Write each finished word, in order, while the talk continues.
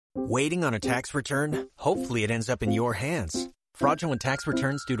Waiting on a tax return? Hopefully it ends up in your hands. Fraudulent tax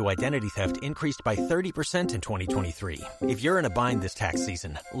returns due to identity theft increased by 30% in 2023. If you're in a bind this tax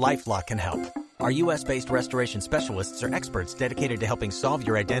season, LifeLock can help. Our U.S.-based restoration specialists are experts dedicated to helping solve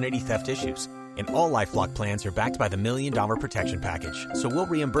your identity theft issues. And all LifeLock plans are backed by the $1 Million Protection Package. So we'll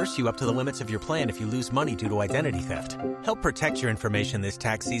reimburse you up to the limits of your plan if you lose money due to identity theft. Help protect your information this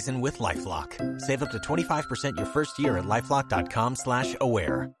tax season with LifeLock. Save up to 25% your first year at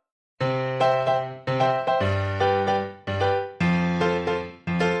LifeLock.com/aware.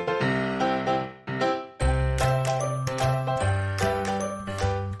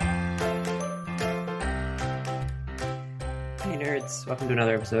 Welcome to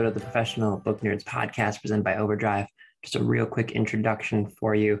another episode of the Professional Book Nerds podcast presented by Overdrive. Just a real quick introduction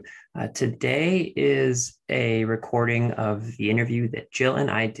for you. Today is a recording of the interview that Jill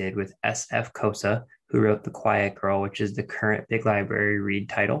and I did with S.F. Kosa, who wrote The Quiet Girl, which is the current Big Library Read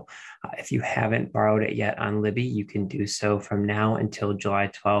title. If you haven't borrowed it yet on Libby, you can do so from now until July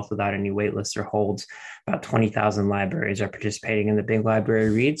 12th without any waitlists or holds. About 20,000 libraries are participating in the Big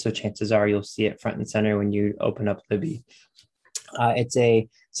Library Read, so chances are you'll see it front and center when you open up Libby. It's a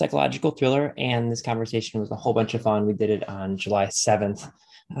psychological thriller, and this conversation was a whole bunch of fun. We did it on July 7th,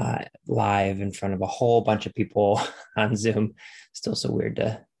 live in front of a whole bunch of people on Zoom. Still so weird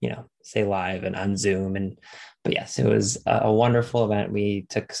to, say live and on Zoom. But yes, it was a wonderful event. We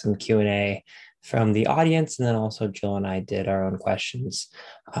took some Q&A from the audience, and then also Jill and I did our own questions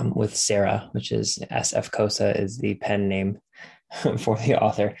with Sarah, which is S.F. Kosa is the pen name for the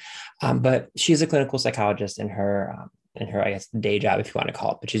author. But she's a clinical psychologist in her, I guess, day job, if you want to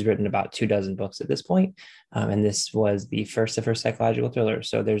call it, but she's written about 24 books at this point. And this was the first of her psychological thrillers.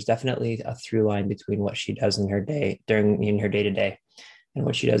 So there's definitely a through line between what she does in her day-to-day and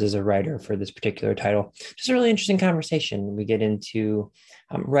what she does as a writer for this particular title. Just a really interesting conversation. We get into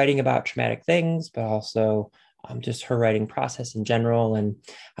writing about traumatic things, but also just her writing process in general and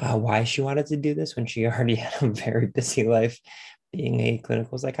why she wanted to do this when she already had a very busy life being a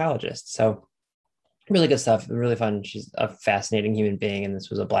clinical psychologist. So really good stuff, really fun. She's a fascinating human being, and this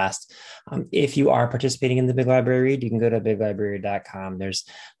was a blast. If you are participating in the Big Library Read, you can go to biglibrary.com. There's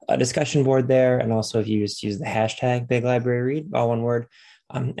a discussion board there, and also if you just use the hashtag Big Library Read, all one word,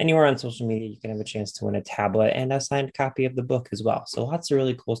 anywhere on social media, you can have a chance to win a tablet and a signed copy of the book as well. So lots of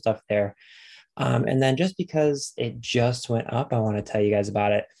really cool stuff there. And then just because it just went up, I want to tell you guys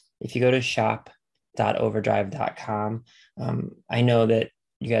about it. If you go to shop.overdrive.com, I know that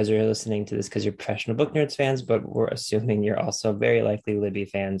you guys are listening to this because you're professional book nerds fans, but we're assuming you're also very likely Libby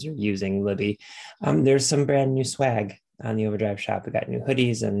fans or using Libby. There's some brand new swag on the Overdrive shop. We got new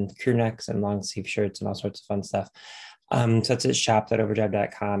hoodies and crew necks and long sleeve shirts and all sorts of fun stuff. So it's at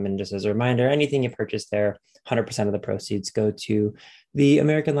shop.overdrive.com. And just as a reminder, anything you purchase there, 100% of the proceeds go to the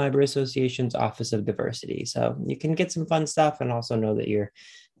American Library Association's Office of Diversity. So you can get some fun stuff and also know that you're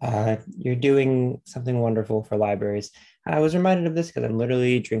doing something wonderful for libraries. I was reminded of this because I'm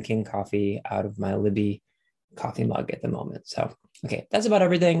literally drinking coffee out of my Libby coffee mug at the moment. So, okay, that's about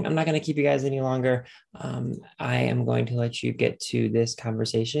everything. I'm not going to keep you guys any longer. I am going to let you get to this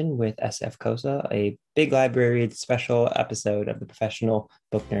conversation with S.F. Kosa, a Big Library special episode of the Professional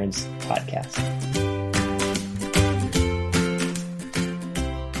Book Nerds podcast.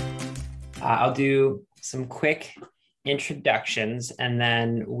 I'll do some quick introductions, and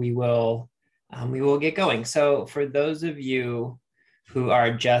then we will get going. So for those of you who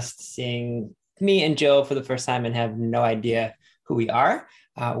are just seeing me and Jill for the first time and have no idea who we are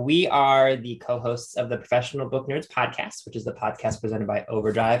the co-hosts of the Professional Book Nerds podcast, which is the podcast presented by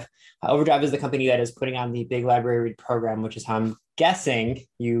Overdrive. Overdrive is the company that is putting on the Big Library Read program, which is how I'm guessing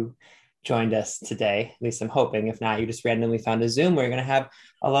you joined us today. At least I'm hoping. If not, you just randomly found a Zoom where you're going to have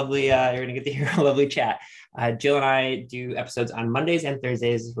a lovely, you're going to get to hear a lovely chat. Jill and I do episodes on Mondays and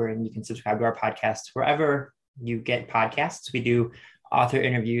Thursdays where you can subscribe to our podcast wherever you get podcasts. We do author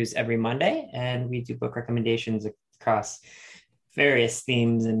interviews every Monday, and we do book recommendations across various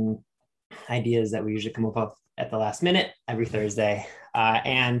themes and ideas that we usually come up with at the last minute every Thursday.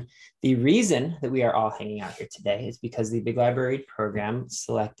 And the reason that we are all hanging out here today is because the Big Library program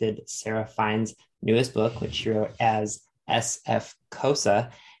selected Sarah Fine's newest book, which she wrote as S.F.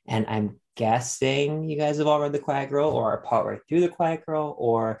 Kosa. And I'm guessing you guys have all read The Quiet Girl or are partway through The Quiet Girl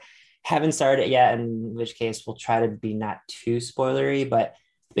or haven't started it yet, in which case we'll try to be not too spoilery, but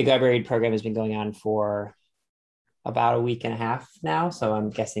the Big Library program has been going on for about a week and a half now. So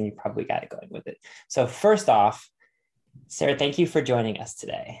I'm guessing you probably got it going with it. So first off, Sarah, thank you for joining us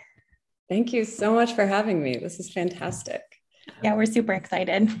today. Thank you so much for having me. This is fantastic. Yeah, we're super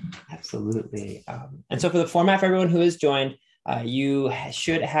excited. Absolutely. And so for the format, for everyone who has joined, You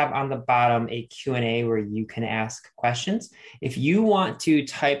should have on the bottom a Q&A where you can ask questions. If you want to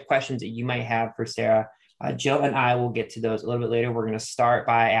type questions that you might have for Sarah, Jill and I will get to those a little bit later. We're going to start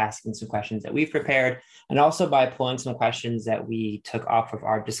by asking some questions that we've prepared and also by pulling some questions that we took off of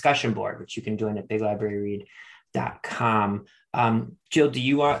our discussion board, which you can join at biglibraryread.com. Jill, do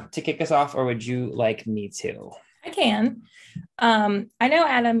you want to kick us off or would you like me to? I can. I know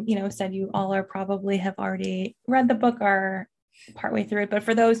Adam, said you all are probably have already read the book or partway through it, but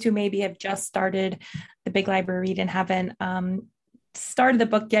for those who maybe have just started the Big Library Read and haven't started the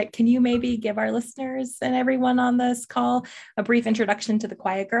book yet, can you maybe give our listeners and everyone on this call a brief introduction to The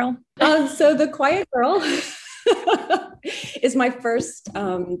Quiet Girl? So The Quiet Girl is my first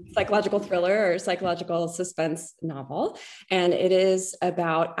psychological thriller or psychological suspense novel. And it is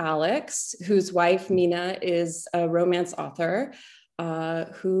about Alex, whose wife, Mina, is a romance author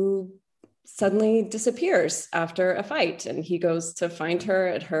who suddenly disappears after a fight. And he goes to find her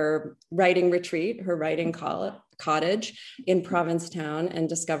at her writing retreat, her writing cottage in Provincetown, and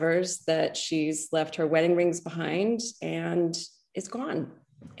discovers that she's left her wedding rings behind and is gone.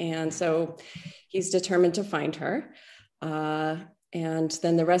 And so he's determined to find her. And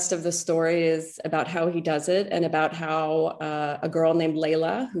then the rest of the story is about how he does it and about how a girl named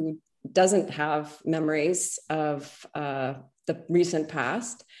Layla, who doesn't have memories of the recent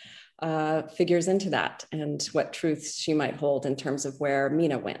past, figures into that and what truths she might hold in terms of where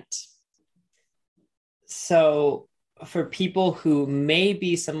Mina went. So for people who may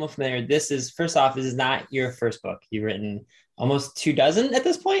be somewhat familiar, this is not your first book. You've written almost 24 at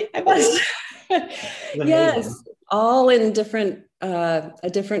this point, I believe. Yes, all in a different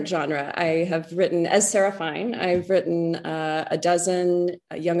genre. I have written, as Sarah Fine, I've written a dozen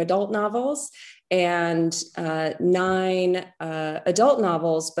young adult novels and 9 adult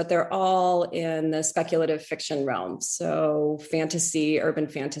novels, but they're all in the speculative fiction realm. So fantasy, urban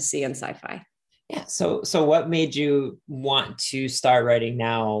fantasy, and sci-fi. Yeah. So what made you want to start writing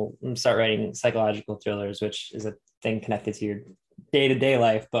psychological thrillers, which is a thing connected to your day-to-day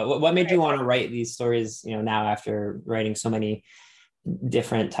life? But what made you want to write these stories, now after writing so many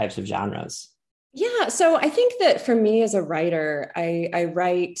different types of genres? Yeah. So I think that for me as a writer, I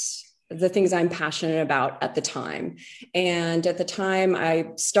write the things I'm passionate about at the time. And at the time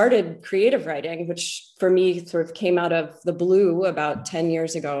I started creative writing, which for me sort of came out of the blue about 10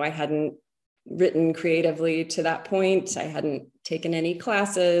 years ago. I hadn't written creatively to that point. I hadn't taken any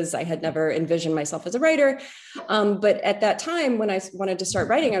classes. I had never envisioned myself as a writer. But at that time, when I wanted to start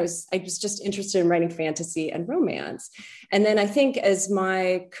writing, I was just interested in writing fantasy and romance. And then I think as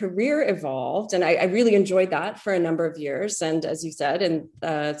my career evolved, and I really enjoyed that for a number of years. And as you said, and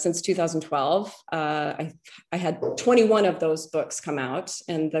since 2012, I had 21 of those books come out,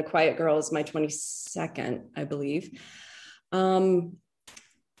 and The Quiet Girl is my 22nd, I believe.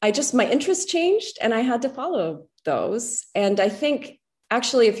 My interest changed and I had to follow those. And I think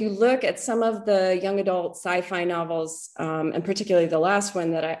actually, if you look at some of the young adult sci-fi novels, and particularly the last one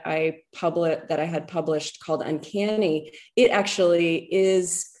that I had published called Uncanny, it actually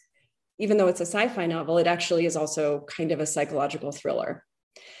is, even though it's a sci-fi novel, it actually is also kind of a psychological thriller.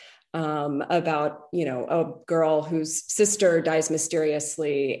 About, a girl whose sister dies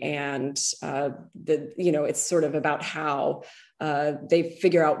mysteriously, and it's sort of about how they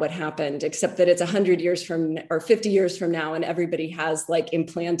figure out what happened, except that it's 100 years from or 50 years from now, and everybody has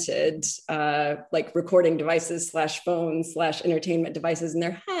implanted recording devices / phones / entertainment devices in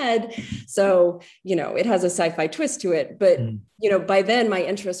their head. So, it has a sci-fi twist to it, but by then my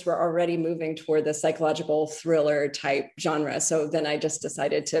interests were already moving toward the psychological thriller type genre. So then I just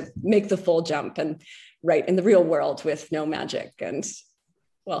decided to make the full jump and write in the real world with no magic and,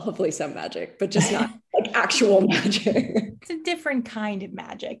 well, hopefully some magic, but just not actual magic. It's a different kind of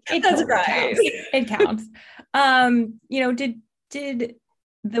magic. That's right. It counts. Did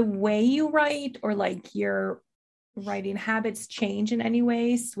the way you write or your writing habits change in any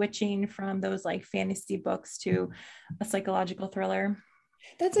way, switching from those fantasy books to a psychological thriller?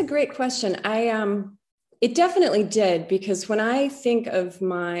 That's a great question. It definitely did, because when I think of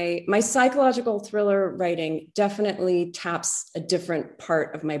my psychological thriller writing, definitely taps a different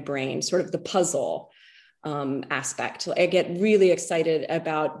part of my brain, sort of the puzzle aspect. I get really excited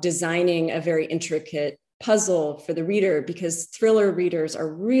about designing a very intricate puzzle for the reader, because thriller readers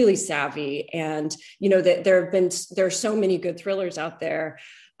are really savvy, and there are so many good thrillers out there.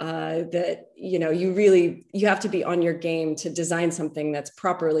 that, you have to be on your game to design something that's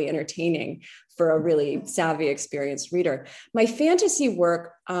properly entertaining for a really savvy, experienced reader. My fantasy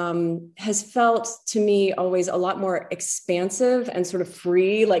work has felt to me always a lot more expansive and sort of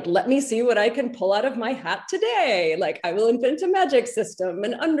free. Like, let me see what I can pull out of my hat today. Like, I will invent a magic system,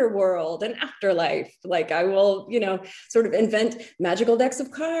 an underworld, an afterlife. Like, I will, sort of invent magical decks of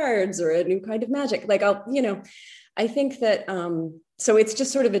cards or a new kind of magic. Like, I think that, so it's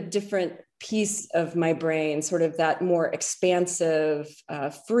just sort of a different piece of my brain, sort of that more expansive,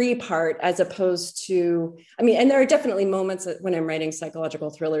 free part, as opposed to, and there are definitely moments when I'm writing psychological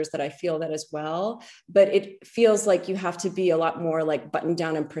thrillers that I feel that as well, but it feels like you have to be a lot more like buttoned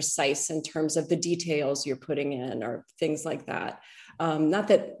down and precise in terms of the details you're putting in or things like that. Not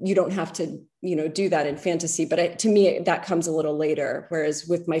that you don't have to, do that in fantasy, but to me, that comes a little later. Whereas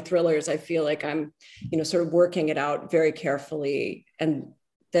with my thrillers, I feel like I'm, sort of working it out very carefully and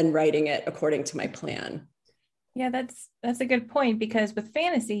then writing it according to my plan. Yeah, that's a good point, because with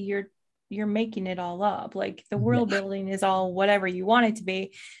fantasy, you're making it all up. Like, the world building is all whatever you want it to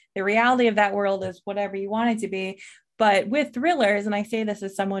be. The reality of that world is whatever you want it to be. But with thrillers, and I say this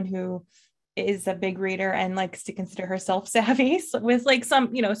as someone who is a big reader and likes to consider herself savvy, so with like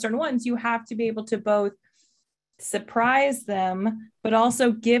some, certain ones, you have to be able to both surprise them, but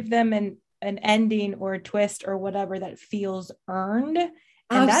also give them an ending or a twist or whatever that feels earned.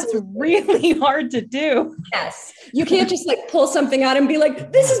 And Absolutely. That's really hard to do. Yes. You can't just like pull something out and be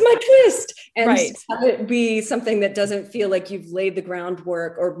like, this is my twist. And right. Have it be something that doesn't feel like you've laid the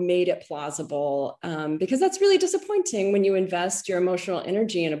groundwork or made it plausible. Because that's really disappointing when you invest your emotional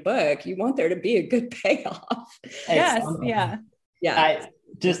energy in a book. You want there to be a good payoff. Yes. Yeah. Yeah.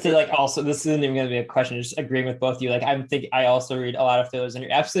 Just to also, this isn't even going to be a question, just agreeing with both of you. Like, I also read a lot of thrillers, and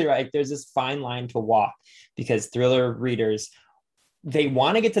you're absolutely right. There's this fine line to walk, because thriller readers, they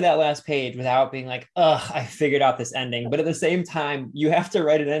want to get to that last page without being like, I figured out this ending. But at the same time, you have to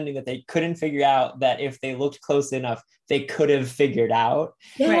write an ending that they couldn't figure out, that if they looked close enough, they could have figured out.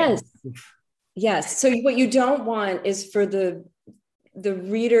 Yes. Right. Yes. So what you don't want is for the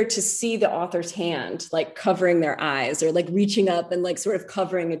reader to see the author's hand, like covering their eyes or like reaching up and like sort of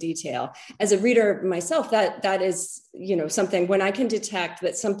covering a detail. As a reader myself, that is, something when I can detect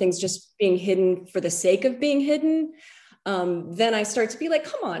that something's just being hidden for the sake of being hidden, then I start to be like,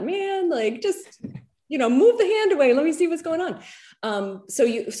 come on, man, like just, move the hand away. Let me see what's going on.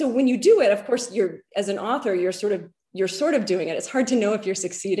 So when you do it, of course, as an author, you're sort of doing it. It's hard to know if you're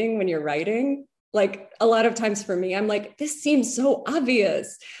succeeding when you're writing. Like, a lot of times for me, I'm like, this seems so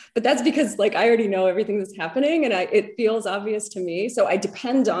obvious, but that's because like, I already know everything that's happening and it feels obvious to me. So I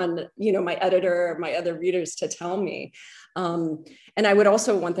depend on, my editor or my other readers to tell me. And I would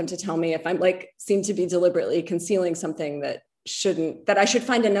also want them to tell me if I'm seem to be deliberately concealing something that I should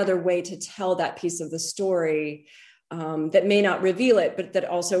find another way to tell that piece of the story, that may not reveal it, but that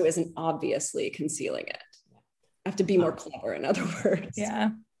also isn't obviously concealing it. I have to be more clever, in other words. Yeah.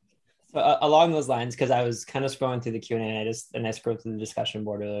 So, along those lines, because I was kind of scrolling through the Q&A and I scrolled through the discussion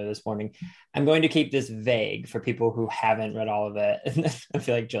board earlier this morning, I'm going to keep this vague for people who haven't read all of it. I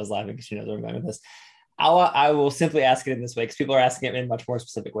feel like Jill's laughing because she knows where I'm going with this. I will simply ask it in this way, because people are asking it in much more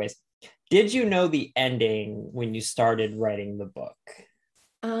specific ways. Did you know the ending when you started writing the book?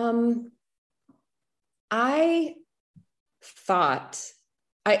 I thought,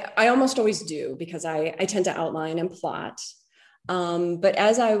 I almost always do, because I tend to outline and plot. But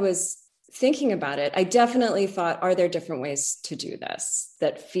as I was thinking about it, I definitely thought, are there different ways to do this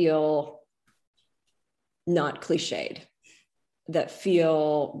that feel not cliched, that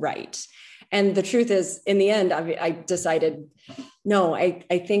feel right? And the truth is, in the end, I decided, no, I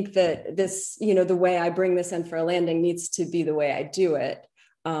think that this, the way I bring this in for a landing needs to be the way I do it.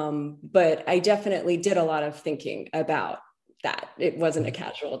 But I definitely did a lot of thinking about that. It wasn't a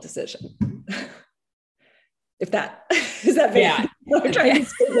casual decision. If that is that big. Yeah. I'm trying to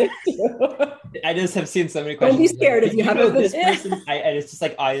say this too. I just have seen so many questions. Don't be scared if you have this person. It's just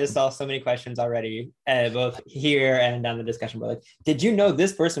like, I just saw so many questions already, both here and on the discussion board. Like, did you know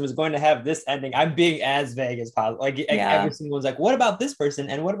this person was going to have this ending? I'm being as vague as possible. Every single one's like, what about this person?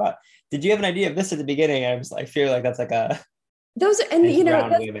 And what about, did you have an idea of this at the beginning? And I feel like that's like a those, and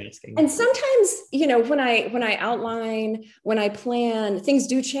and sometimes, when I outline, when I plan, things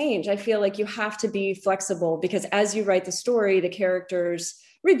do change. I feel like you have to be flexible, because as you write the story, the characters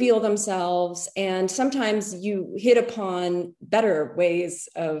reveal themselves, and sometimes you hit upon better ways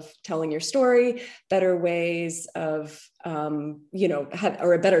of telling your story, better ways of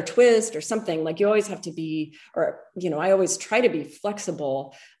or a better twist or something. Like you always have to be, or, I always try to be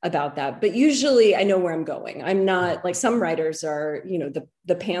flexible about that. But usually I know where I'm going. I'm not like some writers are,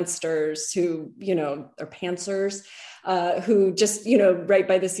 the pantsters who, or pantsers, who just, write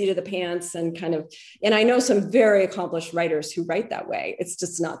by the seat of the pants and and I know some very accomplished writers who write that way. It's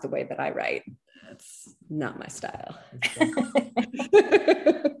just not the way that I write. That's not my style.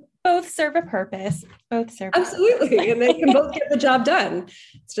 Both serve a purpose. Absolutely. And they can both get the job done.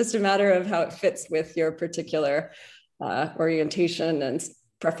 It's just a matter of how it fits with your particular orientation and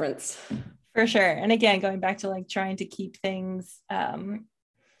preference. For sure. And again, going back to like trying to keep things, I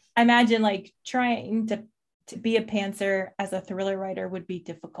imagine like trying to be a pantser as a thriller writer would be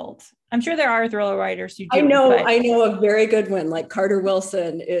difficult. I'm sure there are thriller writers who do. I know a very good one. Like Carter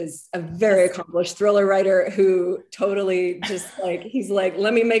Wilson is a very accomplished thriller writer who totally just like, he's like,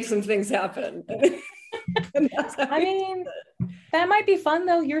 let me make some things happen. That might be fun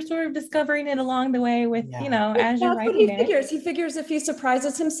though. You're sort of discovering it along the way with, as you're writing it. He figures if he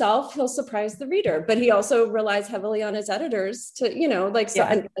surprises himself, he'll surprise the reader, but he also relies heavily on his editors to,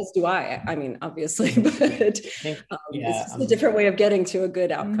 and as do I. I mean, obviously, but it's just a different way of getting to a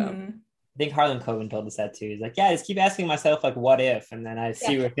good outcome. Mm-hmm. I think Harlan Coben told us that too. He's like, I just keep asking myself, like, what if? And then I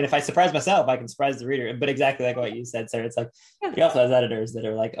see, and if I surprise myself, I can surprise the reader. But exactly like what you said, Sarah, it's like, he also has editors that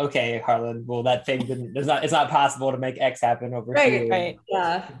are like, okay, Harlan, well, that thing it's not possible to make X happen over here. Right.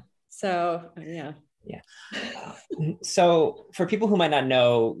 Yeah. So, yeah. So for people who might not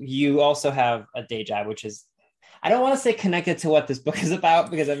know, you also have a day job, which is, I don't want to say connected to what this book is about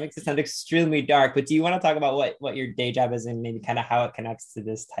because that makes it sound extremely dark, but do you want to talk about what your day job is and maybe kind of how it connects to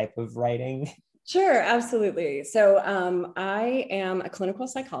this type of writing? Sure, absolutely. So I am a clinical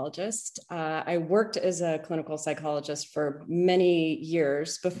psychologist. I worked as a clinical psychologist for many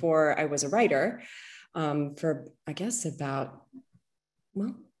years before I was a writer, for I guess about,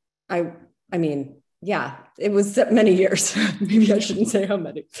 it was many years. Maybe I shouldn't say how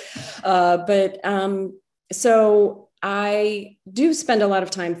many, so I do spend a lot of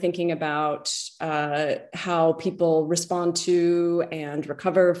time thinking about how people respond to and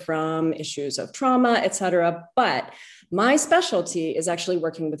recover from issues of trauma, et cetera. But my specialty is actually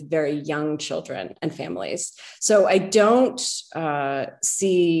working with very young children and families. So I don't I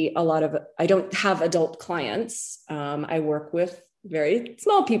don't have adult clients. I work with very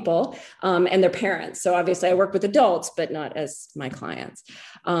small people and their parents. So obviously I work with adults, but not as my clients,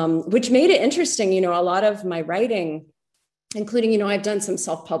 which made it interesting. A lot of my writing, including, I've done some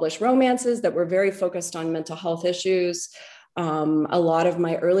self-published romances that were very focused on mental health issues. A lot of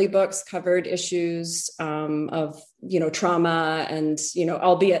my early books covered issues of, trauma and,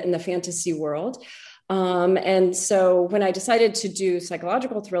 albeit in the fantasy world. And so when I decided to do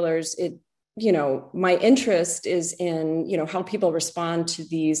psychological thrillers, my interest is in, how people respond to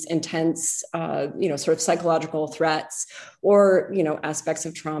these intense, sort of psychological threats or, aspects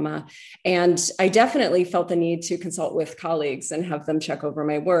of trauma. And I definitely felt the need to consult with colleagues and have them check over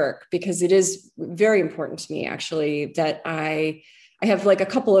my work because it is very important to me, actually, that I have like a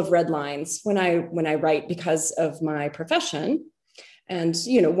couple of red lines when I write because of my profession. And,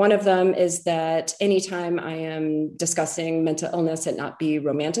 one of them is that anytime I am discussing mental illness, it not be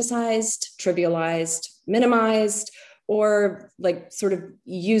romanticized, trivialized, minimized, or like sort of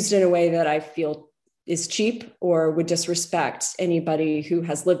used in a way that I feel is cheap or would disrespect anybody who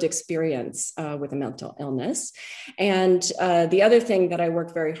has lived experience with a mental illness. And the other thing that I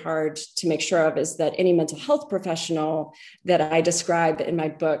work very hard to make sure of is that any mental health professional that I describe in my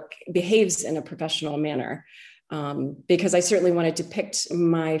book behaves in a professional manner. Because I certainly want to depict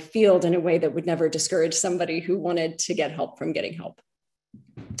my field in a way that would never discourage somebody who wanted to get help from getting help.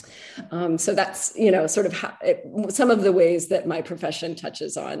 So that's, sort of some of the ways that my profession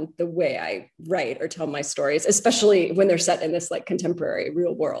touches on the way I write or tell my stories, especially when they're set in this like contemporary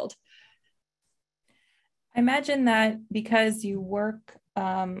real world. I imagine that because you work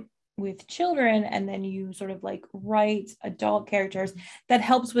with children and then you sort of like write adult characters, that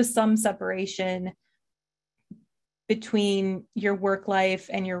helps with some separation between your work life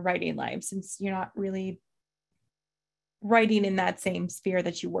and your writing life, since you're not really writing in that same sphere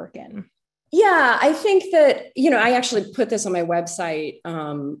that you work in. Yeah, I think that, I actually put this on my website,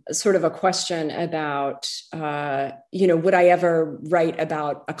 sort of a question about, would I ever write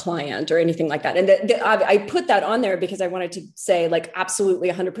about a client or anything like that? And I put that on there because I wanted to say like, absolutely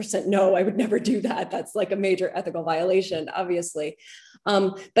 100% no, I would never do that. That's like a major ethical violation, obviously.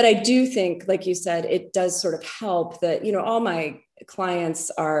 But I do think, like you said, it does sort of help that, all my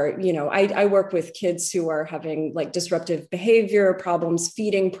clients are, I work with kids who are having like disruptive behavior problems,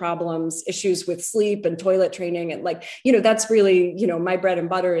 feeding problems, issues with sleep and toilet training. And like, that's really, my bread and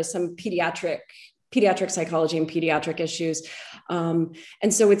butter is some pediatric psychology and pediatric issues. And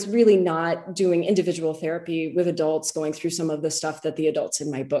so it's really not doing individual therapy with adults going through some of the stuff that the adults in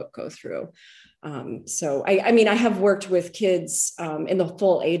my book go through. So I have worked with kids in the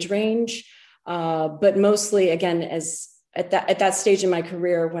full age range, but mostly again, as at that stage in my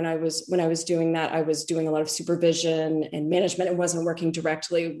career, when I was doing that, I was doing a lot of supervision and management and wasn't working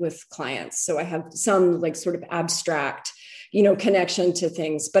directly with clients. So I have some like sort of abstract connection to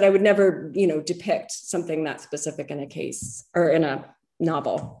things, but I would never, depict something that specific in a case or in a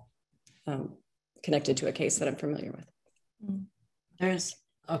novel connected to a case that I'm familiar with.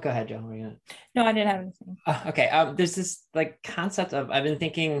 Go ahead, Joe. No, I didn't have anything. Okay. There's this like concept of, I've been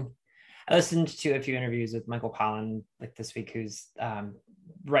thinking, I listened to a few interviews with Michael Pollan like this week, who's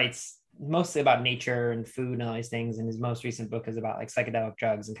writes mostly about nature and food and all these things. And his most recent book is about like psychedelic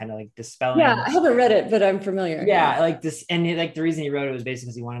drugs and kind of like dispelling. Yeah, I haven't read it, but I'm familiar. Yeah, like this, and like the reason he wrote it was basically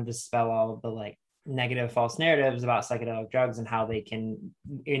because he wanted to dispel all of the like negative false narratives about psychedelic drugs and how they can,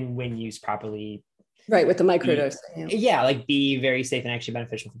 when used properly, right, with the microdose. Yeah, like be very safe and actually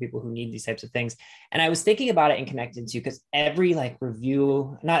beneficial for people who need these types of things. And I was thinking about it and connected to, because every like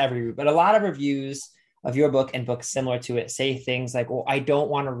review, not every, but a lot of reviews of your book and books similar to it say things like, well, I don't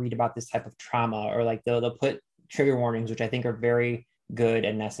want to read about this type of trauma, or like they'll put trigger warnings, which I think are very good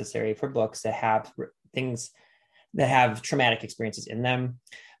and necessary for books that have things that have traumatic experiences in them.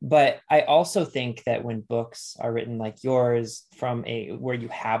 But I also think that when books are written like yours from where you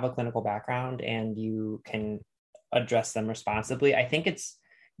have a clinical background and you can address them responsibly, I think it's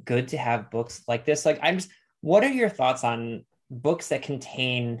good to have books like this. Like what are your thoughts on books that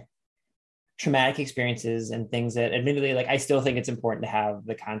contain traumatic experiences and things that, admittedly, like I still think it's important to have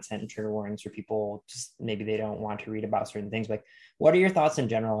the content and trigger warnings for people, just maybe they don't want to read about certain things. Like, what are your thoughts in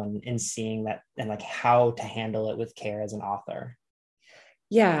general in seeing that and like how to handle it with care as an author?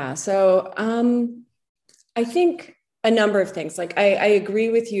 Yeah. So I think a number of things. Like I agree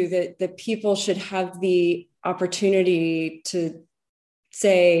with you that people should have the opportunity to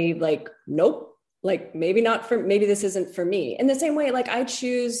say like, nope, like maybe this isn't for me. In the same way, like I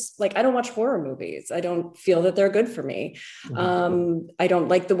don't watch horror movies. I don't feel that they're good for me. Mm-hmm. I don't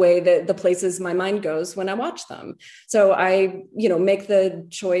like the way that the places my mind goes when I watch them. So I, make the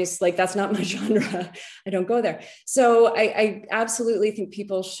choice, like that's not my genre. I don't go there. So I absolutely think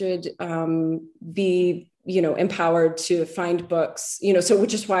people should be empowered to find books, so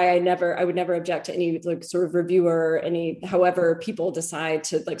which is why I would never object to any like sort of reviewer, however people decide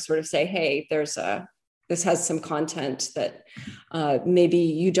to like sort of say, hey, this has some content that maybe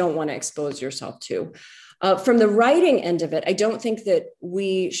you don't want to expose yourself to. From the writing end of it, I don't think that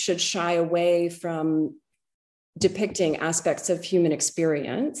we should shy away from depicting aspects of human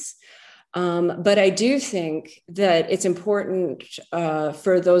experience. But I do think that it's important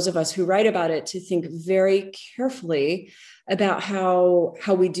for those of us who write about it to think very carefully about how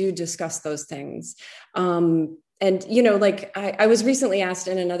we do discuss those things. And, like I was recently asked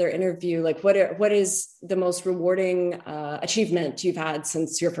in another interview, like what is the most rewarding achievement you've had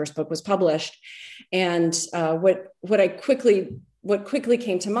since your first book was published? And what quickly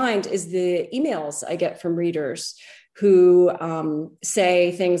came to mind is the emails I get from readers who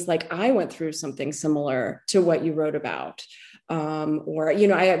say things like, I went through something similar to what you wrote about. Or,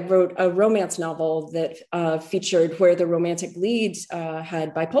 I wrote a romance novel that featured where the romantic lead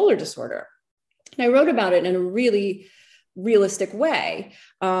had bipolar disorder. And I wrote about it in a really realistic way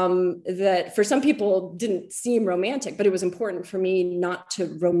that for some people didn't seem romantic, but it was important for me not to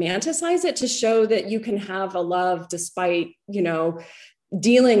romanticize it, to show that you can have a love despite,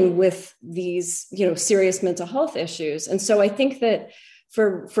 dealing with these, serious mental health issues. And so I think that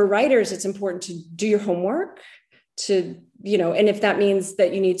for writers, it's important to do your homework, to, and if that means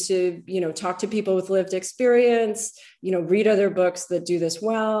that you need to, talk to people with lived experience, read other books that do this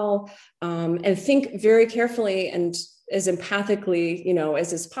well, and think very carefully and as empathically,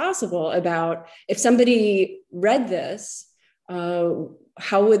 as is possible about if somebody read this,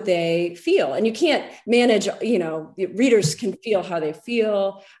 how would they feel? And you can't manage, readers can feel how they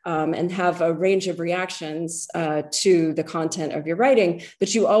feel and have a range of reactions to the content of your writing,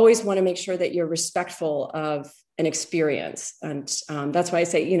 but you always want to make sure that you're respectful of an experience. And that's why I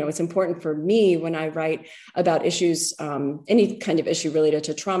say, it's important for me when I write about issues, any kind of issue related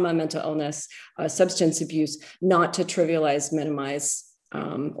to trauma, mental illness, substance abuse, not to trivialize, minimize,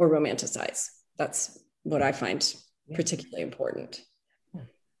 or romanticize. That's what I find particularly important.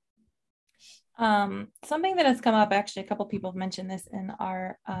 Something that has come up, actually, a couple people have mentioned this in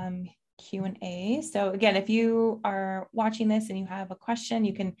our Q&A. So again, if you are watching this and you have a question,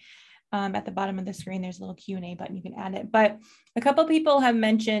 you can, at the bottom of the screen, there's a little Q&A button, you can add it. But a couple people have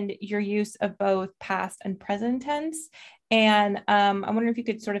mentioned your use of both past and present tense. And I wonder if you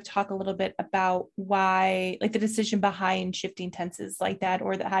could sort of talk a little bit about why, like the decision behind shifting tenses like that,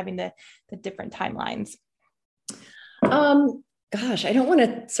 or having the different timelines. Gosh, I don't want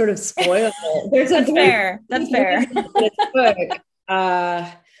to sort of spoil it. That's fair. That's fair.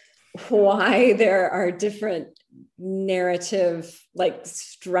 Why there are different narrative like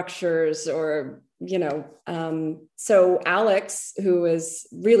structures, or so Alex, who is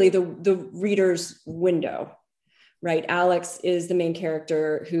really the reader's window, right? Alex is the main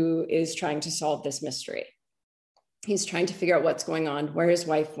character who is trying to solve this mystery. He's trying to figure out what's going on, where his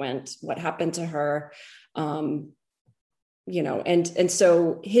wife went, what happened to her, and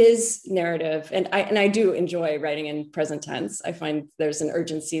so his narrative, and I do enjoy writing in present tense. I find there's an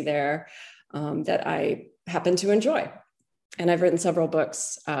urgency there that I happen to enjoy. And I've written several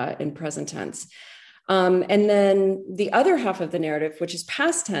books in present tense. And then the other half of the narrative, which is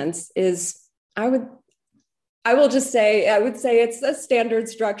past tense, is I would say it's a standard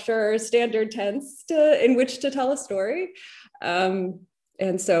structure, standard tense in which to tell a story. And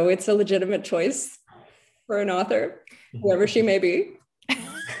so it's a legitimate choice for an author, whoever she may be.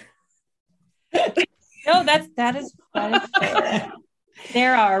 No, that is fair.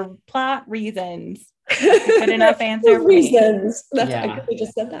 There are plot reasons. Good enough answer for reasons. Me. I could have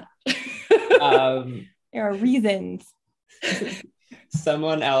just said that. There are reasons.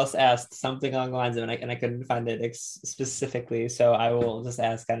 Someone else asked something along the lines of, and I couldn't find it specifically, so I will just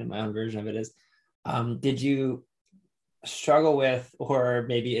ask kind of my own version of it is, did you struggle with, or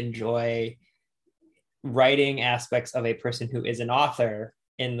maybe enjoy, writing aspects of a person who is an author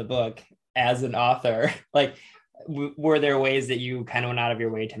in the book as an author? Like, were there ways that you kind of went out of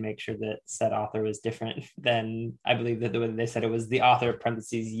your way to make sure that said author was different than, I believe that the way they said it was the author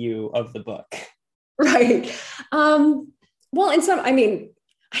parentheses you of the book? Right. Well, I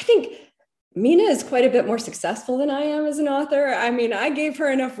think Mina is quite a bit more successful than I am as an author. I mean, I gave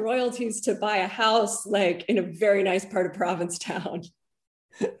her enough royalties to buy a house like in a very nice part of Provincetown.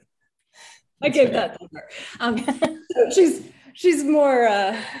 I gave that to her. So she's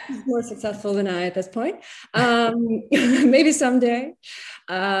more successful than I at this point. Maybe someday.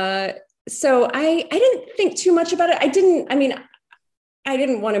 So I didn't think too much about it. I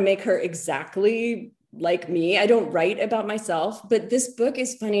didn't want to make her exactly like me. I don't write about myself, but this book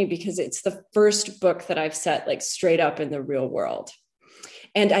is funny because it's the first book that I've set like straight up in the real world.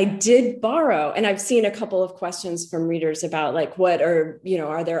 And I did borrow, and I've seen a couple of questions from readers about like, what are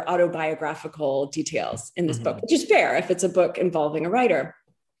there autobiographical details in this book, which is fair if it's a book involving a writer.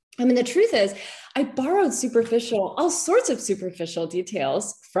 I mean, the truth is I borrowed all sorts of superficial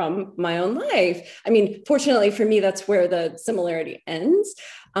details from my own life. I mean, fortunately for me, that's where the similarity ends.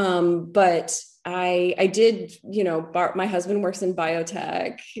 But I did, my husband works in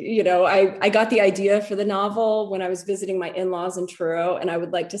biotech. I got the idea for the novel when I was visiting my in-laws in Truro. And I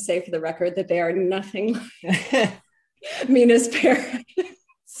would like to say for the record that they are nothing like Mina's parents.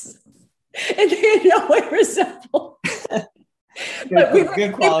 And they in no way resemble.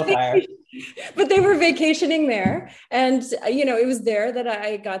 Good qualifier. But they were vacationing there. And, it was there that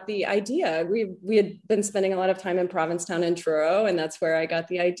I got the idea. We had been spending a lot of time in Provincetown and Truro, and that's where I got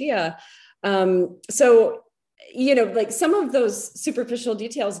the idea. So, like some of those superficial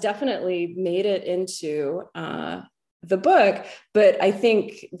details definitely made it into the book, but I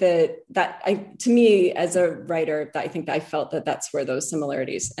think to me as a writer, I think I felt that that's where those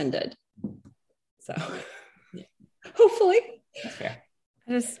similarities ended. So hopefully. That's fair.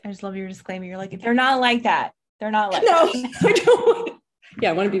 I just love your disclaimer. You're like, they're not like that. They're not like no, that. I don't. Yeah,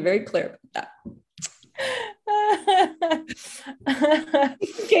 I want to be very clear about that.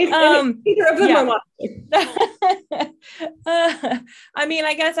 In case either of them are watching.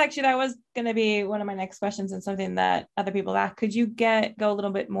 I guess actually that was going to be one of my next questions, and something that other people asked. Could you go a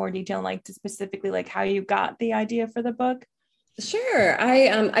little bit more detail, like to specifically like how you got the idea for the book? Sure.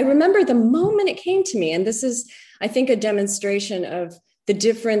 I remember the moment it came to me, and this is, I think, a demonstration of the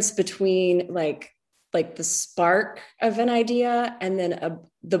difference between like the spark of an idea and then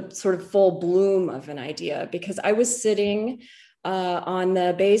the sort of full bloom of an idea, because I was sitting on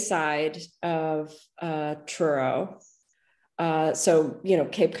the bay side of Truro. So,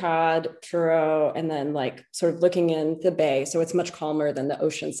 Cape Cod, Truro, and then like sort of looking in the bay. So it's much calmer than the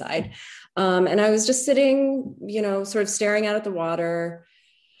ocean side. And I was just sitting, sort of staring out at the water.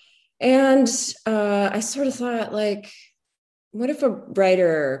 And I sort of thought, like, what if a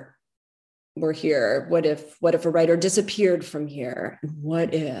writer were here? What if a writer disappeared from here? And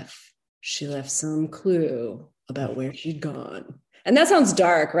what if she left some clue about where she'd gone? And that sounds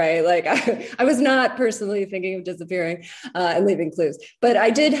dark, right? Like I was not personally thinking of disappearing and leaving clues, but I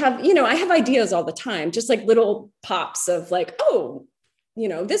did have, I have ideas all the time, just like little pops of like, oh,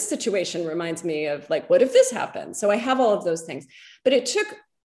 this situation reminds me of like, what if this happened? So I have all of those things, but it took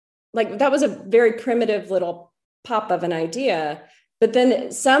like, that was a very primitive little pop of an idea. But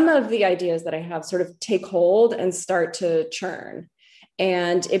then some of the ideas that I have sort of take hold and start to churn.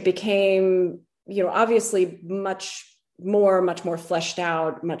 And it became, obviously much more fleshed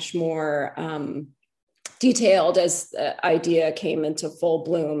out, much more detailed as the idea came into full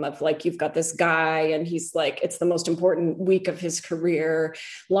bloom of like, you've got this guy and he's like, it's the most important week of his career.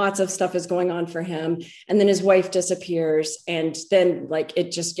 Lots of stuff is going on for him. And then his wife disappears. And then like,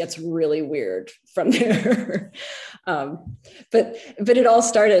 it just gets really weird from there. But it all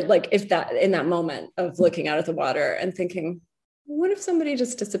started like in that moment of looking out at the water and thinking, what if somebody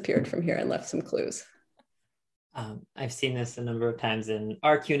just disappeared from here and left some clues? I've seen this a number of times in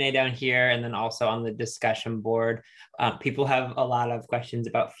our Q&A down here, and then also on the discussion board. People have a lot of questions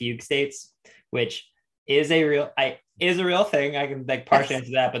about fugue states, which is a real thing. I can like partially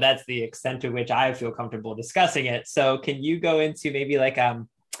answer that, but that's the extent to which I feel comfortable discussing it. So can you go into maybe like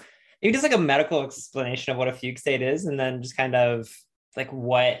maybe just like a medical explanation of what a fugue state is, and then just kind of like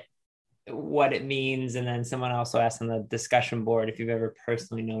what it means, and then someone also asked on the discussion board if you've ever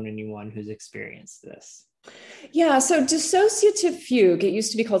personally known anyone who's experienced this. Yeah, so dissociative fugue, it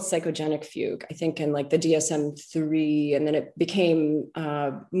used to be called psychogenic fugue, I think in like the DSM-3, and then it became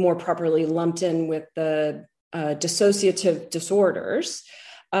more properly lumped in with the dissociative disorders,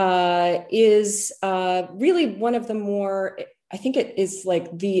 is really one of the more, I think it is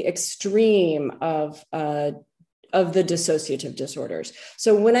like the extreme of the dissociative disorders.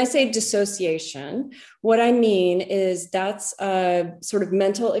 So when I say dissociation, what I mean is that's a sort of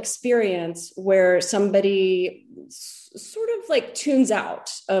mental experience where somebody sort of like tunes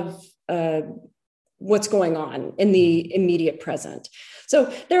out of what's going on in the immediate present.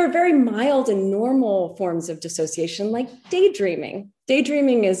 So there are very mild and normal forms of dissociation, like daydreaming.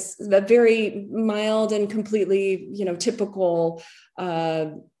 Daydreaming is a very mild and completely, typical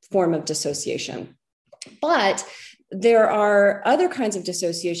form of dissociation. But there are other kinds of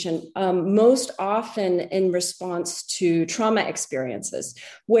dissociation, most often in response to trauma experiences,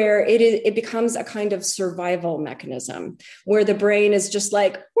 where it becomes a kind of survival mechanism, where the brain is just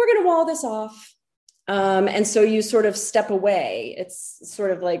like, we're going to wall this off. And so you sort of step away. It's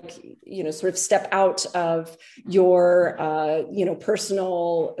sort of like, sort of step out of your,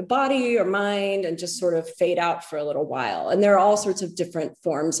 personal body or mind and just sort of fade out for a little while. And there are all sorts of different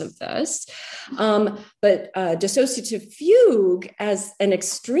forms of this. But dissociative fugue as an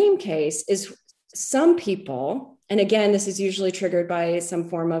extreme case is some people, and again, this is usually triggered by some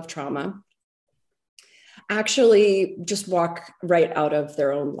form of trauma, actually just walk right out of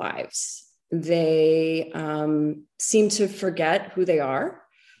their own lives. They seem to forget who they are,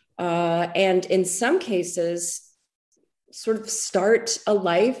 and in some cases, sort of start a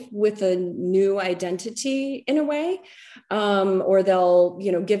life with a new identity in a way, or they'll,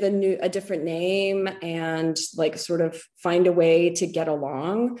 give a different name and like sort of find a way to get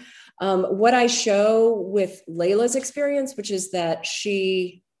along. What I show with Layla's experience, which is that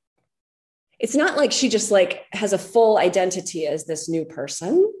it's not like she just like has a full identity as this new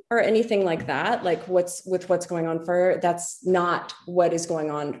person or anything like that. Like what's going on for her, that's not what is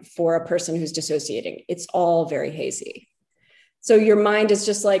going on for a person who's dissociating. It's all very hazy. So your mind is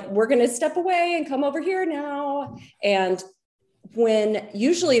just like, we're going to step away and come over here now. And when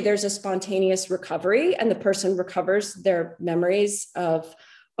usually there's a spontaneous recovery and the person recovers their memories of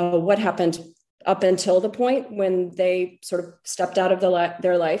what happened up until the point when they sort of stepped out of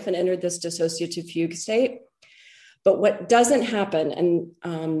their life and entered this dissociative fugue state. But what doesn't happen,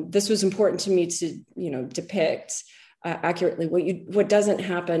 and this was important to me to, depict accurately, what doesn't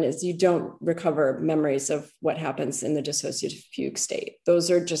happen is you don't recover memories of what happens in the dissociative fugue state. Those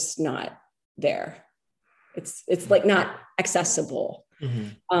are just not there. It's like not accessible.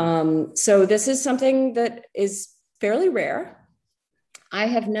 Mm-hmm. So this is something that is fairly rare. I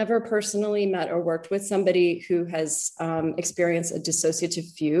have never personally met or worked with somebody who has experienced a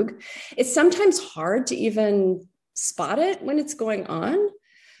dissociative fugue. It's sometimes hard to even spot it when it's going on.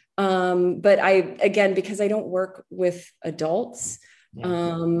 But because I don't work with adults,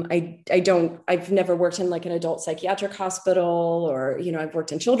 I've never worked in like an adult psychiatric hospital or, I've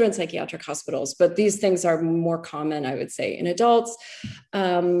worked in children's psychiatric hospitals, but these things are more common, I would say, in adults.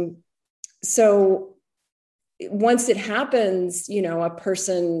 So once it happens, a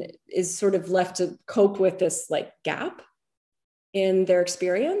person is sort of left to cope with this like gap in their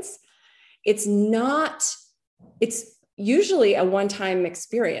experience. It's usually a one-time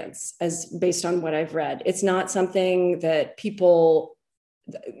experience, as based on what I've read. It's not something that people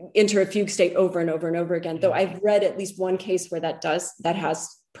enter a fugue state over and over and over again, though I've read at least one case where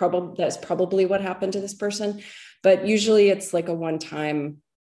that's probably what happened to this person. But usually it's like a one-time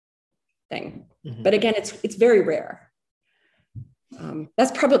thing. Mm-hmm. But again, it's very rare.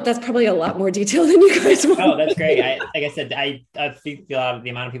 That's probably a lot more detail than you guys want. Oh, that's great. Like I said, I think the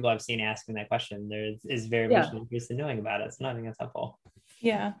amount of people I've seen asking that question, there is very much interest in knowing about it. So I think that's helpful.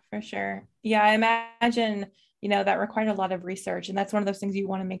 Yeah, for sure. Yeah, I imagine, that required a lot of research, and that's one of those things you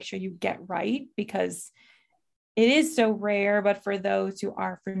want to make sure you get right, because it is so rare. But for those who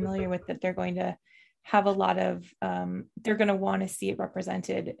are familiar with it, they're going to have a lot of, they're going to want to see it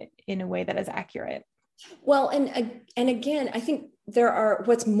represented in a way that is accurate. Well, and again, I think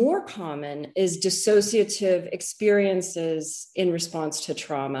what's more common is dissociative experiences in response to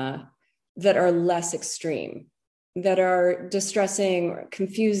trauma that are less extreme, that are distressing or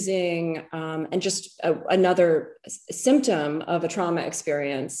confusing, and just another symptom of a trauma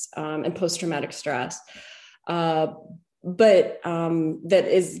experience and post-traumatic stress. But that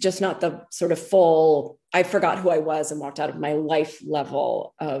is just not the sort of full, I forgot who I was and walked out of my life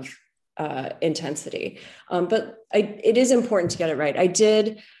level of intensity. But it is important to get it right. I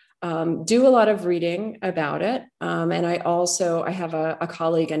did do a lot of reading about it. And I have a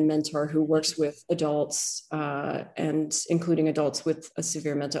colleague and mentor who works with adults and including adults with a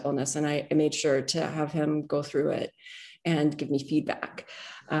severe mental illness. And I made sure to have him go through it and give me feedback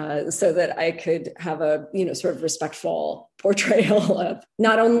so that I could have a, sort of respectful portrayal of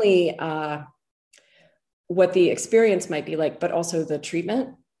not only what the experience might be like, but also the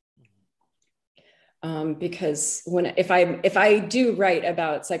treatment. Because if I do write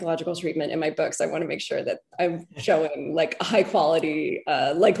about psychological treatment in my books, I want to make sure that I'm showing like a high quality,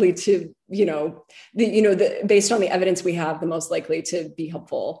 likely to, based on the evidence we have, the most likely to be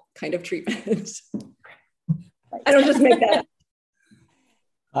helpful kind of treatment. I don't just make that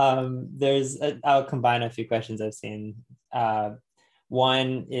up. I'll combine a few questions I've seen.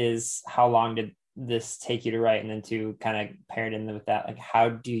 One is, how long did this take you to write? And then two, kind of paired in with that, like, how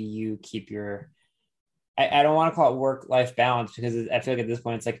do you keep your, I don't want to call it work-life balance, because I feel like at this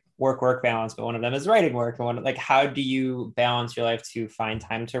point it's like work balance, but one of them is writing work. And how do you balance your life to find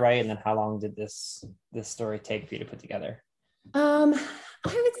time to write? And then how long did this story take for you to put together? I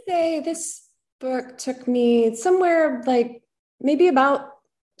would say this book took me somewhere like maybe about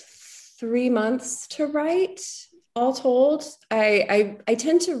 3 months to write, all told. I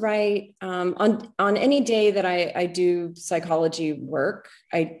tend to write on any day that I do psychology work.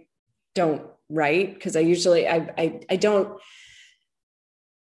 I don't write because I don't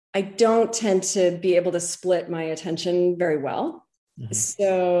tend to be able to split my attention very well. Mm-hmm.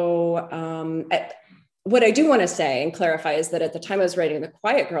 So what I do want to say and clarify is that at the time I was writing The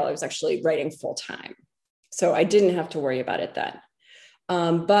Quiet Girl, I was actually writing full time. So I didn't have to worry about it then.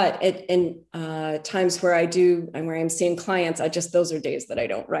 But in times where I'm seeing clients, those are days that I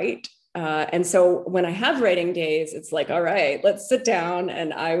don't write. And so when I have writing days, it's like, all right, let's sit down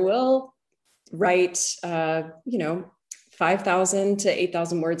and I will write, 5,000 to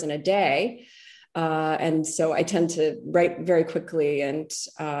 8,000 words in a day. And so I tend to write very quickly and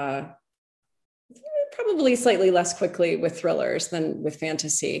probably slightly less quickly with thrillers than with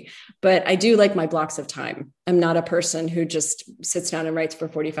fantasy. But I do like my blocks of time. I'm not a person who just sits down and writes for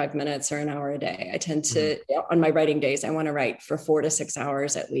 45 minutes or an hour a day. I tend to, on my writing days, I want to write for 4 to 6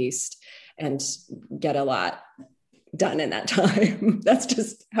 hours at least and get a lot done in that time. That's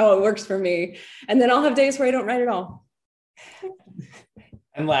just how it works for me. And then I'll have days where I don't write at all.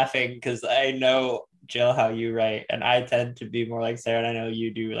 I'm laughing because I know, Jill, how you write, and I tend to be more like Sarah, and I know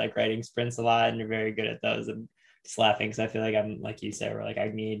you do like writing sprints a lot and you're very good at those. And just laughing because I feel like I'm like you, Sarah, like I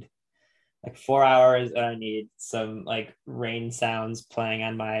need like 4 hours and I need some like rain sounds playing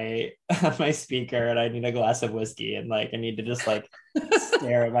on my speaker, and I need a glass of whiskey, and like I need to just like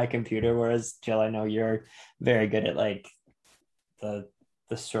stare at my computer. Whereas Jill, I know you're very good at like the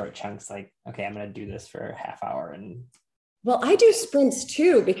short chunks, like, okay, I'm gonna do this for a half hour. And well, I do sprints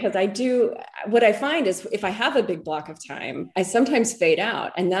too, because what I find is if I have a big block of time, I sometimes fade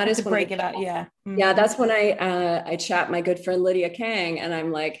out. And that is to break it out. Yeah. Mm-hmm. Yeah. That's when I chat my good friend, Lydia Kang, and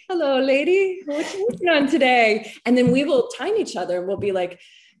I'm like, hello, lady, what you working on today? And then we will time each other and we'll be like,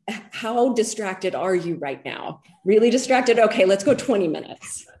 how distracted are you right now? Really distracted? Okay, let's go 20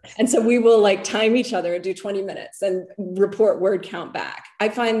 minutes. And so we will like time each other and do 20 minutes and report word count back. I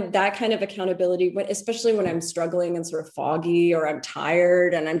find that kind of accountability, especially when I'm struggling and sort of foggy or I'm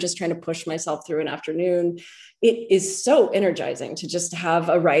tired and I'm just trying to push myself through an afternoon. It is so energizing to just have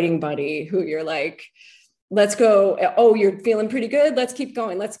a writing buddy who you're like, let's go. Oh, you're feeling pretty good. Let's keep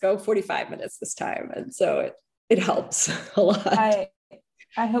going. Let's go 45 minutes this time. And so it helps a lot.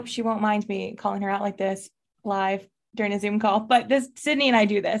 I hope she won't mind me calling her out like this live during a Zoom call, but Sydney and I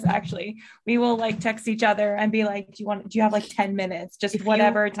do this actually. We will like text each other and be like, do you have like 10 minutes? Just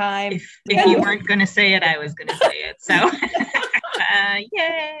whatever time. If you weren't going to say it, I was going to say it. So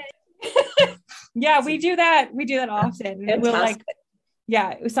yay. Yeah, we do that. We do that often. Fantastic. We'll like,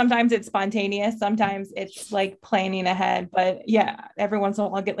 yeah, sometimes it's spontaneous. Sometimes it's like planning ahead, but yeah, every once in a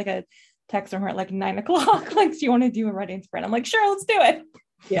while I'll get like a text from her at like 9 o'clock. Like, do you want to do a writing sprint? I'm like, sure, let's do it.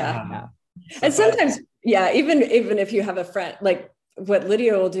 Yeah. And sometimes, yeah, even if you have a friend, like what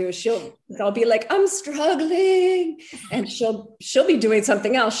Lydia will do is I'll be like, I'm struggling. And she'll be doing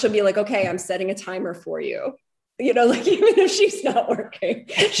something else. She'll be like, okay, I'm setting a timer for you. You know, like even if she's not working.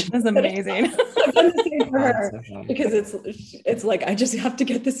 That's amazing. I've done the same for her because it's like, I just have to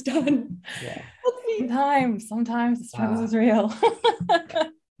get this done. Yeah. Sometimes the struggle is real.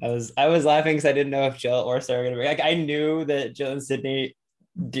 I was laughing because I didn't know if Jill or Sarah were gonna be like, I knew that Jill and Sydney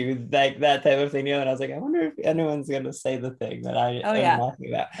do like that type of thing, you know, and I was like, I wonder if anyone's gonna say the thing that I'm talking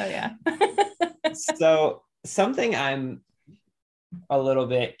about. Oh yeah. So something I'm a little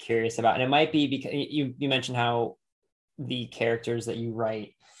bit curious about, and it might be because you mentioned how the characters that you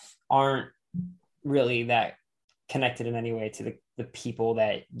write aren't really that connected in any way to the people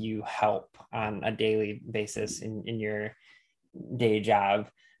that you help on a daily basis in your day job,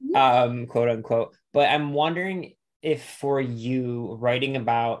 quote unquote. But I'm wondering if for you writing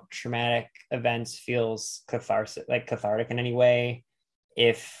about traumatic events feels cathartic in any way,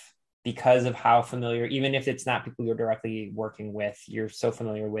 if because of how familiar, even if it's not people you're directly working with, you're so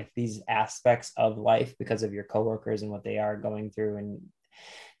familiar with these aspects of life because of your coworkers and what they are going through. And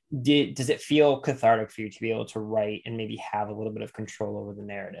does it feel cathartic for you to be able to write and maybe have a little bit of control over the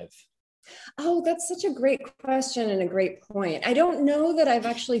narrative? Oh, that's such a great question and a great point. I don't know that I've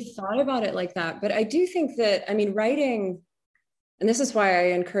actually thought about it like that, but I do think that, I mean, writing, and this is why I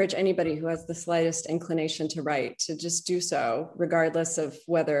encourage anybody who has the slightest inclination to write to just do so, regardless of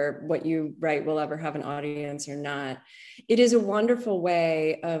whether what you write will ever have an audience or not. It is a wonderful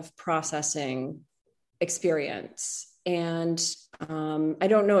way of processing experience. And I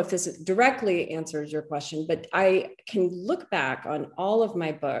don't know if this directly answers your question, but I can look back on all of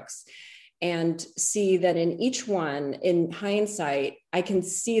my books and see that in each one, in hindsight, I can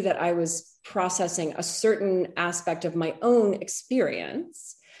see that I was processing a certain aspect of my own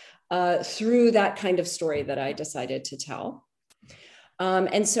experience through that kind of story that I decided to tell.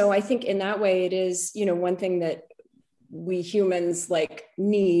 And so I think in that way, it is, you know, one thing that we humans like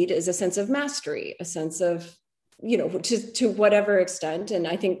need is a sense of mastery, a sense of, you know, to whatever extent. And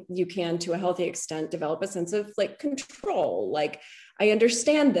I think you can, to a healthy extent, develop a sense of like control. Like, I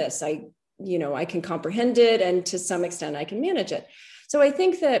understand this, I can comprehend it. And to some extent I can manage it. So I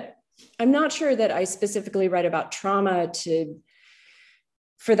think that I'm not sure that I specifically write about trauma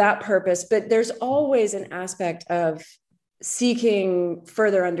for that purpose, but there's always an aspect of seeking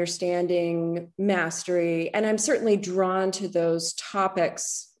further understanding, mastery. And I'm certainly drawn to those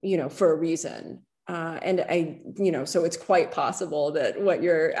topics, you know, for a reason. And I, you know, so it's quite possible that what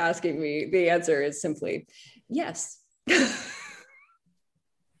you're asking me, the answer is simply yes.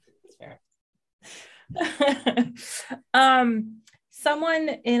 Someone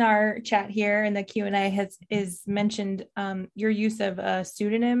in our chat here in the Q&A is mentioned your use of a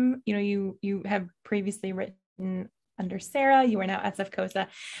pseudonym. You know, you have previously written under Sarah, you are now SF Kosa.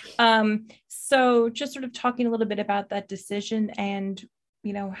 So just sort of talking a little bit about that decision and,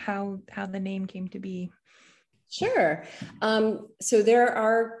 you know, how the name came to be. Sure. So there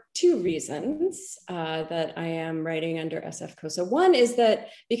are two reasons that I am writing under SF Kosa. One is that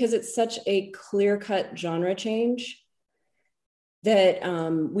because it's such a clear-cut genre change, that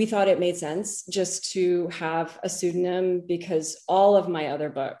we thought it made sense just to have a pseudonym, because all of my other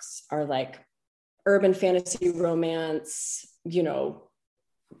books are like urban fantasy romance, you know,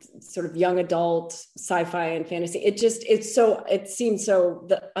 sort of young adult sci-fi and fantasy. It seemed so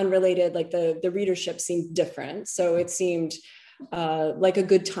unrelated, like the readership seemed different. So it seemed like a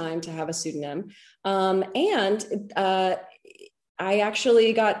good time to have a pseudonym. And I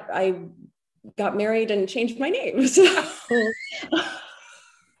got married and changed my name. So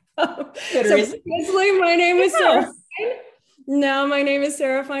basically my name is Sarah. Now my name is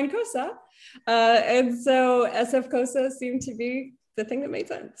Sarah Fine Kosa. And so SF Kosa seemed to be the thing that made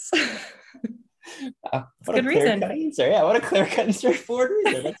sense. What a clear-cut answer. Yeah, what a clear-cut and straightforward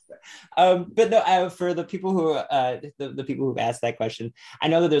reason. But no, for the people who the people who've asked that question, I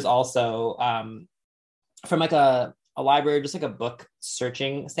know that there's also from like a library, just like a book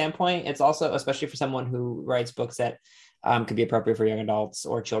searching standpoint, it's also, especially for someone who writes books that could be appropriate for young adults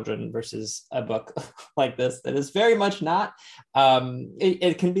or children versus a book like this that is very much not.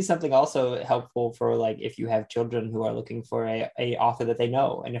 It can be something also helpful for like if you have children who are looking for a author that they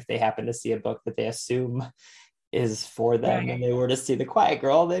know, and if they happen to see a book that they assume is for them, and they were to see The Quiet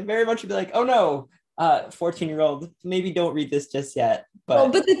Girl, they very much would be like, oh no, 14-year-old, maybe don't read this just yet.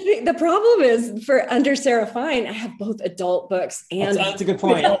 But the problem is for Under Sarah Fine, I have both adult books and that's a good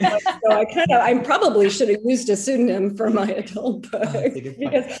point. So I probably should have used a pseudonym for my adult book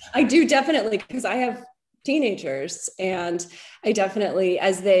because I do definitely, because I have teenagers, and I definitely,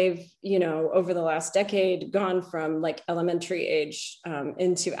 as they've, over the last decade gone from like elementary age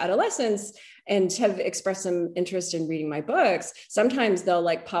into adolescence and have expressed some interest in reading my books, sometimes they'll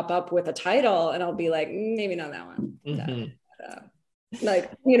like pop up with a title and I'll be like, maybe not that one. Mm-hmm.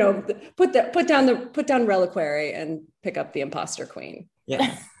 Like, put down Reliquary and pick up The Imposter Queen.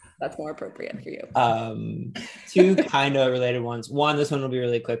 Yeah. That's more appropriate for you. Two kind of related ones. One, this one will be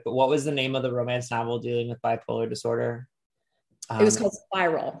really quick, but what was the name of the romance novel dealing with bipolar disorder? It was called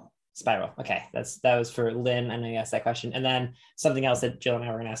Spiral. Okay, that was for Lynn. I know you asked that question. And then something else that Jill and I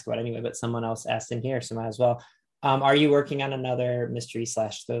were going to ask about anyway, but someone else asked in here, so might as well. Are you working on another mystery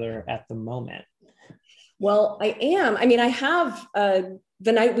 / thriller at the moment? Well, I am. I mean, I have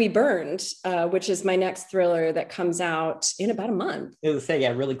The Night We Burned, which is my next thriller that comes out in about a month. It was say, yeah,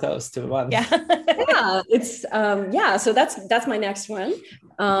 really close to a month. Yeah, it's So that's my next one,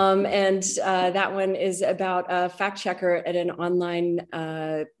 and that one is about a fact checker at an online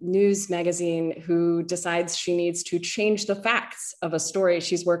news magazine who decides she needs to change the facts of a story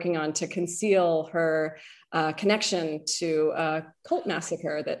she's working on to conceal her connection to a cult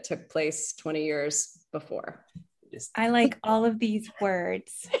massacre that took place 20 years before. I like all of these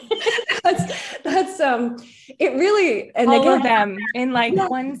words. that's it really, and all again, of them in like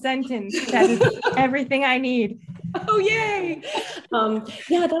one sentence. That is everything I need. Oh, yay.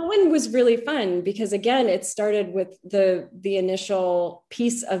 That one was really fun because again, it started with the initial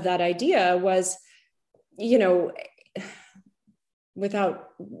piece of that idea was, without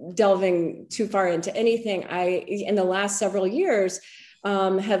delving too far into anything, in the last several years,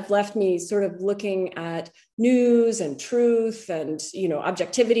 have left me sort of looking at news and truth and,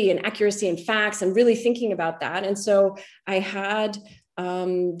 objectivity and accuracy and facts and really thinking about that. And so I had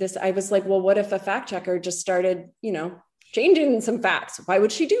I was like, well, what if a fact checker just started, changing some facts? Why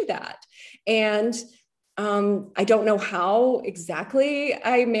would she do that? And I don't know how exactly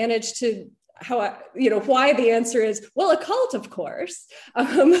I managed to, why the answer is, well, a cult, of course.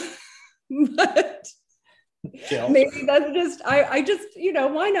 But maybe that's just, I just,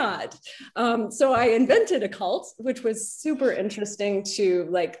 why not? So I invented a cult, which was super interesting to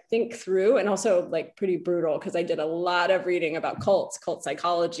like think through, and also like pretty brutal because I did a lot of reading about cults, cult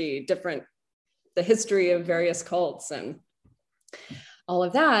psychology, the history of various cults and all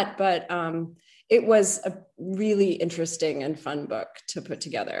of that. But it was a really interesting and fun book to put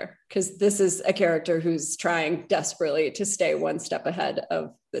together because this is a character who's trying desperately to stay one step ahead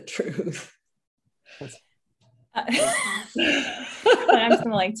of the truth. I'm just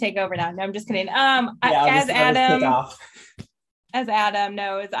gonna like take over now. No, I'm just kidding. As Adam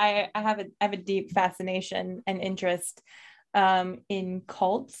knows, I have a deep fascination and interest in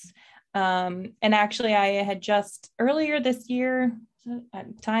cults. And actually, I had just earlier this year.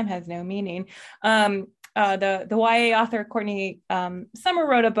 Time has no meaning. The YA author Courtney Summer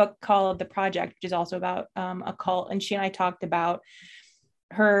wrote a book called The Project, which is also about a cult, and she and I talked about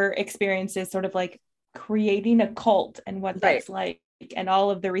her experiences, sort of like creating a cult and what that's like, and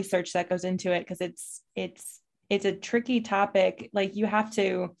all of the research that goes into it, because it's a tricky topic. Like you have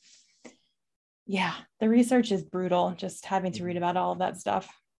to, the research is brutal, just having to read about all of that stuff.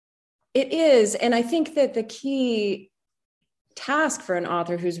 It is, and I think that the key task for an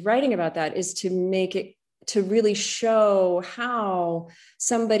author who's writing about that is to make it, to really show how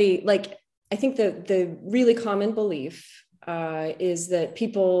somebody, like, I think the really common belief is that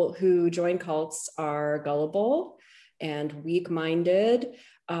people who join cults are gullible and weak-minded,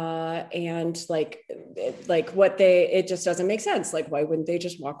 and like it just doesn't make sense. Like, why wouldn't they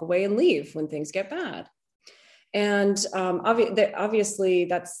just walk away and leave when things get bad? And obviously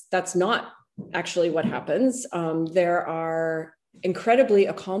that's not actually what happens. There are incredibly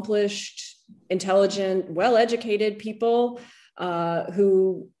accomplished, intelligent, well-educated people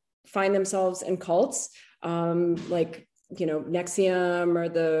who find themselves in cults, like, Nexium or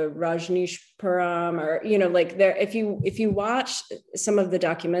the Rajneeshpuram, or, like there, if you watch some of the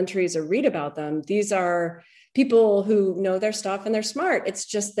documentaries or read about them, these are people who know their stuff and they're smart. It's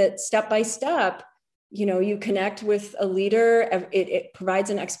just that step by step, you connect with a leader, it provides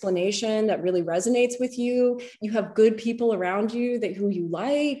an explanation that really resonates with you. You have good people around you who you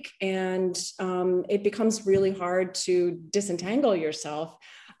like, and it becomes really hard to disentangle yourself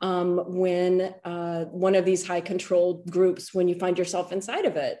when one of these high control groups, when you find yourself inside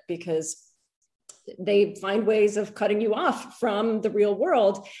of it, because they find ways of cutting you off from the real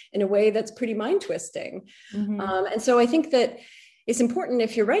world in a way that's pretty mind twisting. Mm-hmm. And so I think that it's important,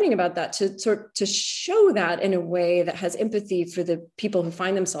 if you're writing about that, to show that in a way that has empathy for the people who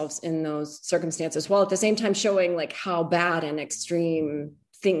find themselves in those circumstances, while at the same time showing like how bad and extreme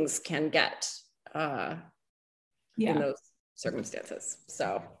things can get in those circumstances.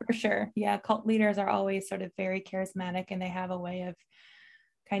 So for sure. Yeah. Cult leaders are always sort of very charismatic, and they have a way of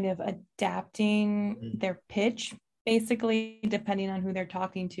kind of adapting their pitch, basically, depending on who they're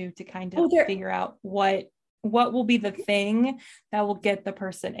talking to kind of figure out what will be the thing that will get the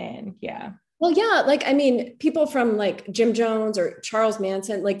person in. Yeah. Well, yeah. Like, I mean, people from like Jim Jones or Charles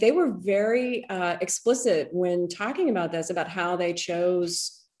Manson, like they were very explicit when talking about this, about how they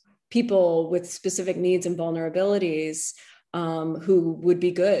chose people with specific needs and vulnerabilities who would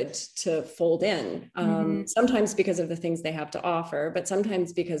be good to fold in, sometimes because of the things they have to offer, but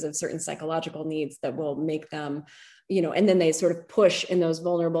sometimes because of certain psychological needs that will make them, and then they sort of push in those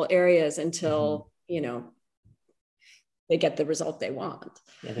vulnerable areas until, they get the result they want.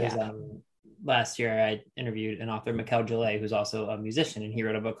 Yeah, there's last year I interviewed an author, Mikhail Gillet, who's also a musician, and he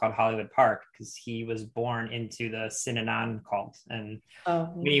wrote a book called Hollywood Park because he was born into the Synanon cult. And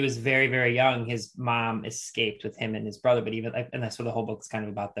when he was very, very young, his mom escaped with him and his brother. But even and that's what the whole book is kind of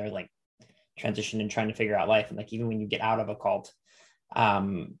about, their like transition and trying to figure out life. And like even when you get out of a cult,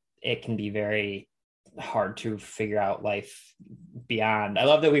 it can be very hard to figure out life beyond. I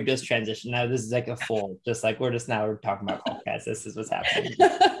love that we've just transitioned. Now this is like a full, just like we're talking about podcasts. This is what's happening.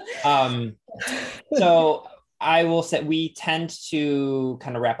 So I will say we tend to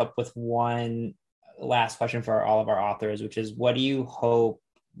kind of wrap up with one last question for all of our authors, which is, what do you hope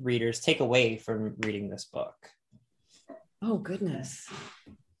readers take away from reading this book? Oh goodness.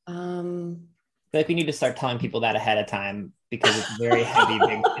 I feel like we need to start telling people that ahead of time, because it's very heavy,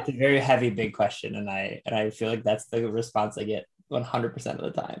 it's a very heavy, big question. And I feel like that's the response I get 100% of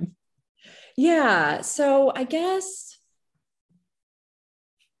the time. Yeah. So I guess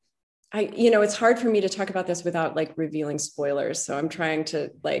it's hard for me to talk about this without like revealing spoilers. So I'm trying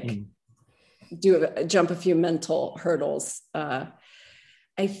to like jump a few mental hurdles. I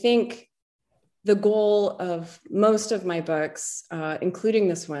think the goal of most of my books, including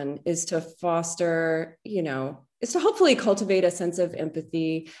this one, is to foster, is to hopefully cultivate a sense of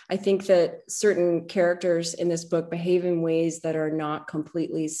empathy. I think that certain characters in this book behave in ways that are not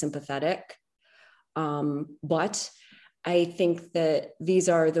completely sympathetic. But I think that these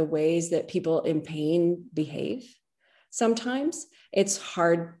are the ways that people in pain behave. Sometimes it's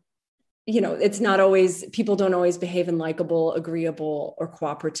hard, it's not always, people don't always behave in likable, agreeable, or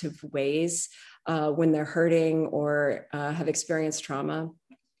cooperative ways when they're hurting or have experienced trauma.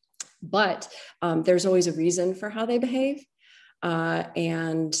 But there's always a reason for how they behave.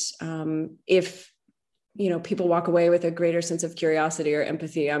 And if, people walk away with a greater sense of curiosity or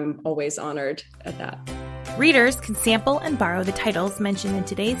empathy, I'm always honored at that. Readers can sample and borrow the titles mentioned in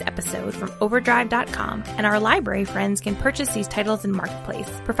today's episode from overdrive.com, and our library friends can purchase these titles in Marketplace.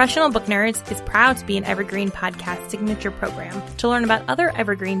 Professional Book Nerds is proud to be an Evergreen Podcast signature program. To learn about other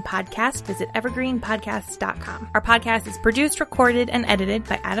Evergreen podcasts, visit evergreenpodcasts.com. Our podcast is produced, recorded, and edited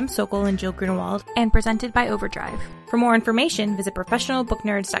by Adam Sokol and Jill Grunewald, and presented by Overdrive. For more information, visit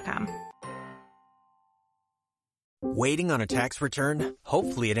professionalbooknerds.com. Waiting on a tax return?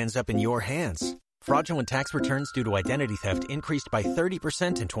 Hopefully it ends up in your hands. Fraudulent tax returns due to identity theft increased by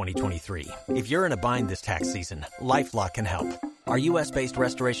 30% in 2023. If you're in a bind this tax season, LifeLock can help. Our U.S.-based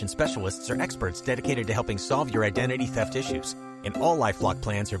restoration specialists are experts dedicated to helping solve your identity theft issues. And all LifeLock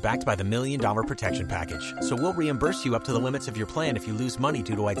plans are backed by the $1 Million Protection Package. So we'll reimburse you up to the limits of your plan if you lose money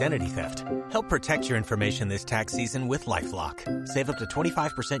due to identity theft. Help protect your information this tax season with LifeLock. Save up to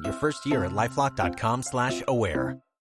 25% your first year at LifeLock.com/aware.